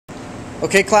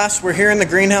Okay class, we're here in the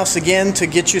greenhouse again to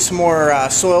get you some more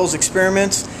soils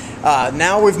experiments.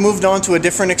 Now we've moved on to a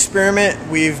different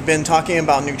experiment. We've been talking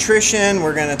about nutrition,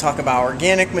 we're going to talk about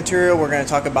organic material, we're going to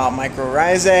talk about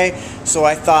mycorrhizae. So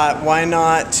I thought, why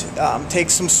not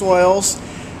take some soils,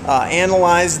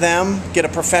 analyze them, get a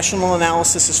professional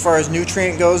analysis as far as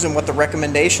nutrient goes and what the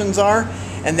recommendations are,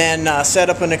 and then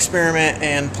set up an experiment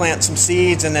and plant some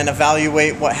seeds and then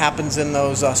evaluate what happens in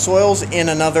those soils in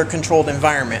another controlled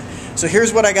environment. So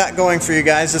here's what I got going for you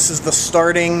guys. This is the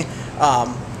starting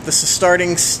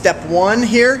step one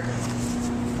here.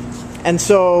 And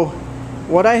so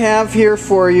what I have here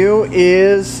for you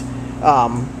is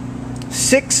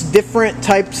 6 different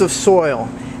types of soil.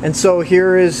 And so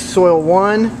here is soil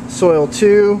 1, soil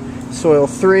 2, soil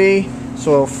 3,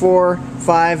 soil 4,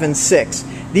 5, and 6.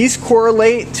 These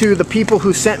correlate to the people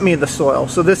who sent me the soil.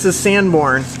 So this is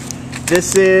Sanborn.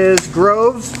 This is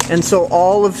Groves, and so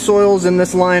all of soils in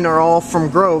this line are all from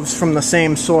Groves, from the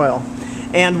same soil.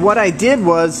 And what I did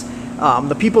was,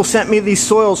 the people sent me these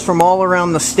soils from all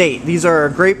around the state. These are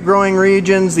grape growing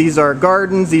regions, these are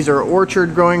gardens, these are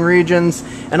orchard growing regions,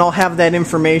 and I'll have that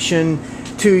information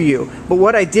to you. But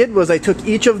what I did was I took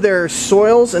each of their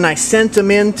soils and I sent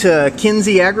them into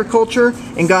Kinsey Agriculture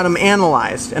and got them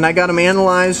analyzed. And I got them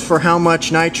analyzed for how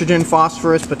much nitrogen,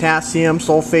 phosphorus, potassium,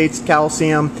 sulfates,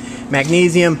 calcium,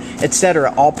 magnesium,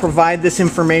 etc. I'll provide this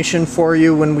information for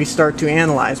you when we start to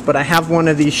analyze, but I have one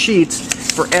of these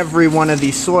sheets for every one of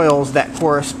these soils that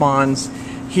corresponds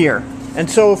here. And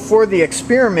so for the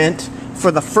experiment,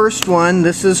 for the first one,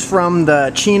 this is from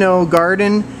the Chino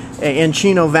Garden in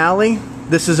Chino Valley.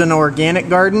 This is an organic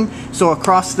garden. So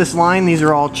across this line, these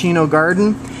are all Chino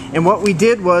Garden. And what we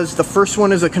did was, the first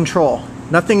one is a control.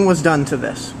 Nothing was done to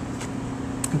this.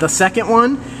 The second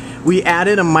one, we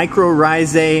added a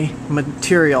mycorrhizae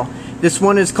material. This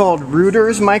one is called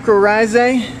Reuter's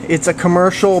mycorrhizae. It's a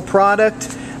commercial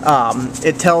product.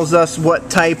 It tells us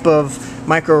what type of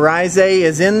mycorrhizae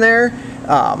is in there,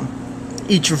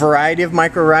 each variety of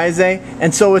mycorrhizae,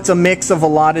 and so it's a mix of a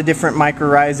lot of different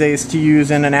mycorrhizaes to use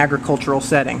in an agricultural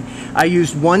setting. I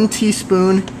used 1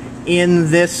 teaspoon in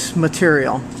this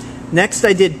material. Next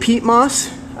I did peat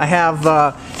moss. I have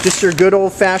just your good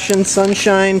old-fashioned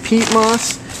sunshine peat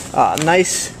moss.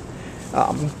 Nice.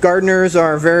 Gardeners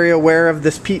are very aware of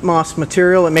this peat moss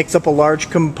material. It makes up a large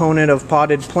component of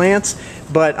potted plants,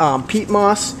 but peat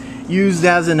moss used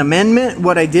as an amendment.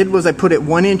 What I did was I put it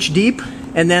 1 inch deep,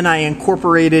 and then I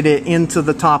incorporated it into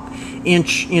the top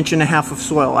inch and a half of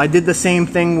soil. I did the same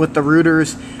thing with the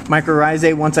Reuter's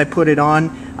mycorrhizae. Once I put it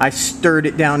on, I stirred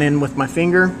it down in with my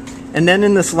finger. And then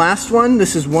in this last one,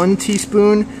 this is 1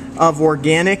 teaspoon of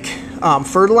organic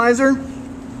fertilizer.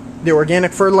 The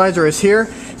organic fertilizer is here.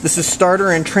 This is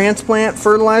starter and transplant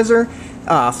fertilizer.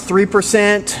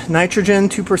 3% nitrogen,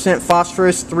 2%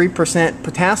 phosphorus, 3%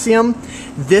 potassium.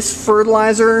 This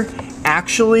fertilizer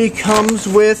actually comes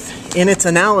with, in its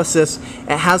analysis,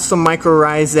 it has some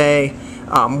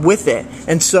mycorrhizae with it.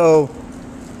 And so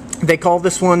they call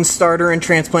this one starter and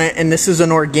transplant, and this is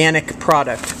an organic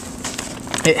product.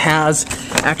 It has,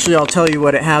 actually I'll tell you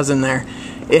what it has in there.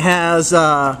 It has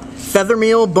feather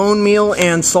meal, bone meal,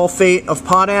 and sulfate of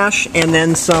potash, and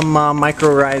then some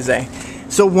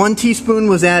mycorrhizae. So 1 teaspoon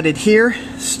was added here,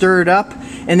 stirred up,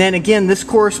 and then again this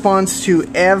corresponds to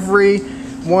every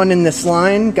one in this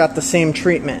line got the same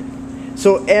treatment.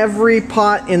 So every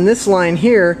pot in this line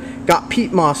here got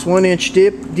peat moss 1 inch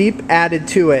deep added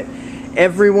to it.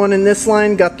 Everyone in this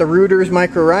line got the Reuter's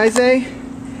mycorrhizae,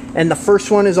 and the first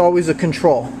one is always a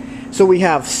control. So we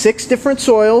have 6 different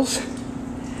soils,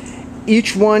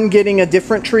 each one getting a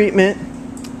different treatment,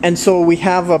 and so we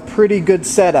have a pretty good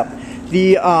setup.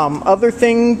 The other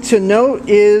thing to note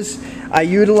is I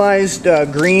utilized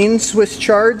green Swiss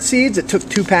chard seeds. It took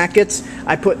 2 packets.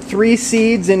 I put 3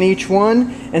 seeds in each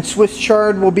one, and Swiss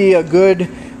chard will be a good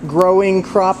growing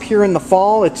crop here in the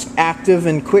fall. It's active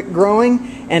and quick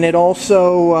growing, and it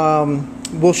also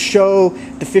will show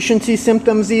deficiency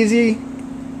symptoms easy.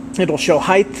 It'll show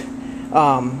height,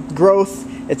 growth,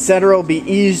 etc. It'll be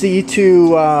easy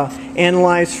to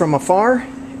analyze from afar.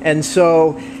 And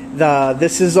so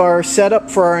this is our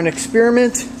setup for an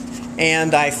experiment,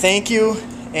 and I thank you,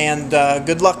 and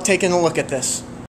good luck taking a look at this.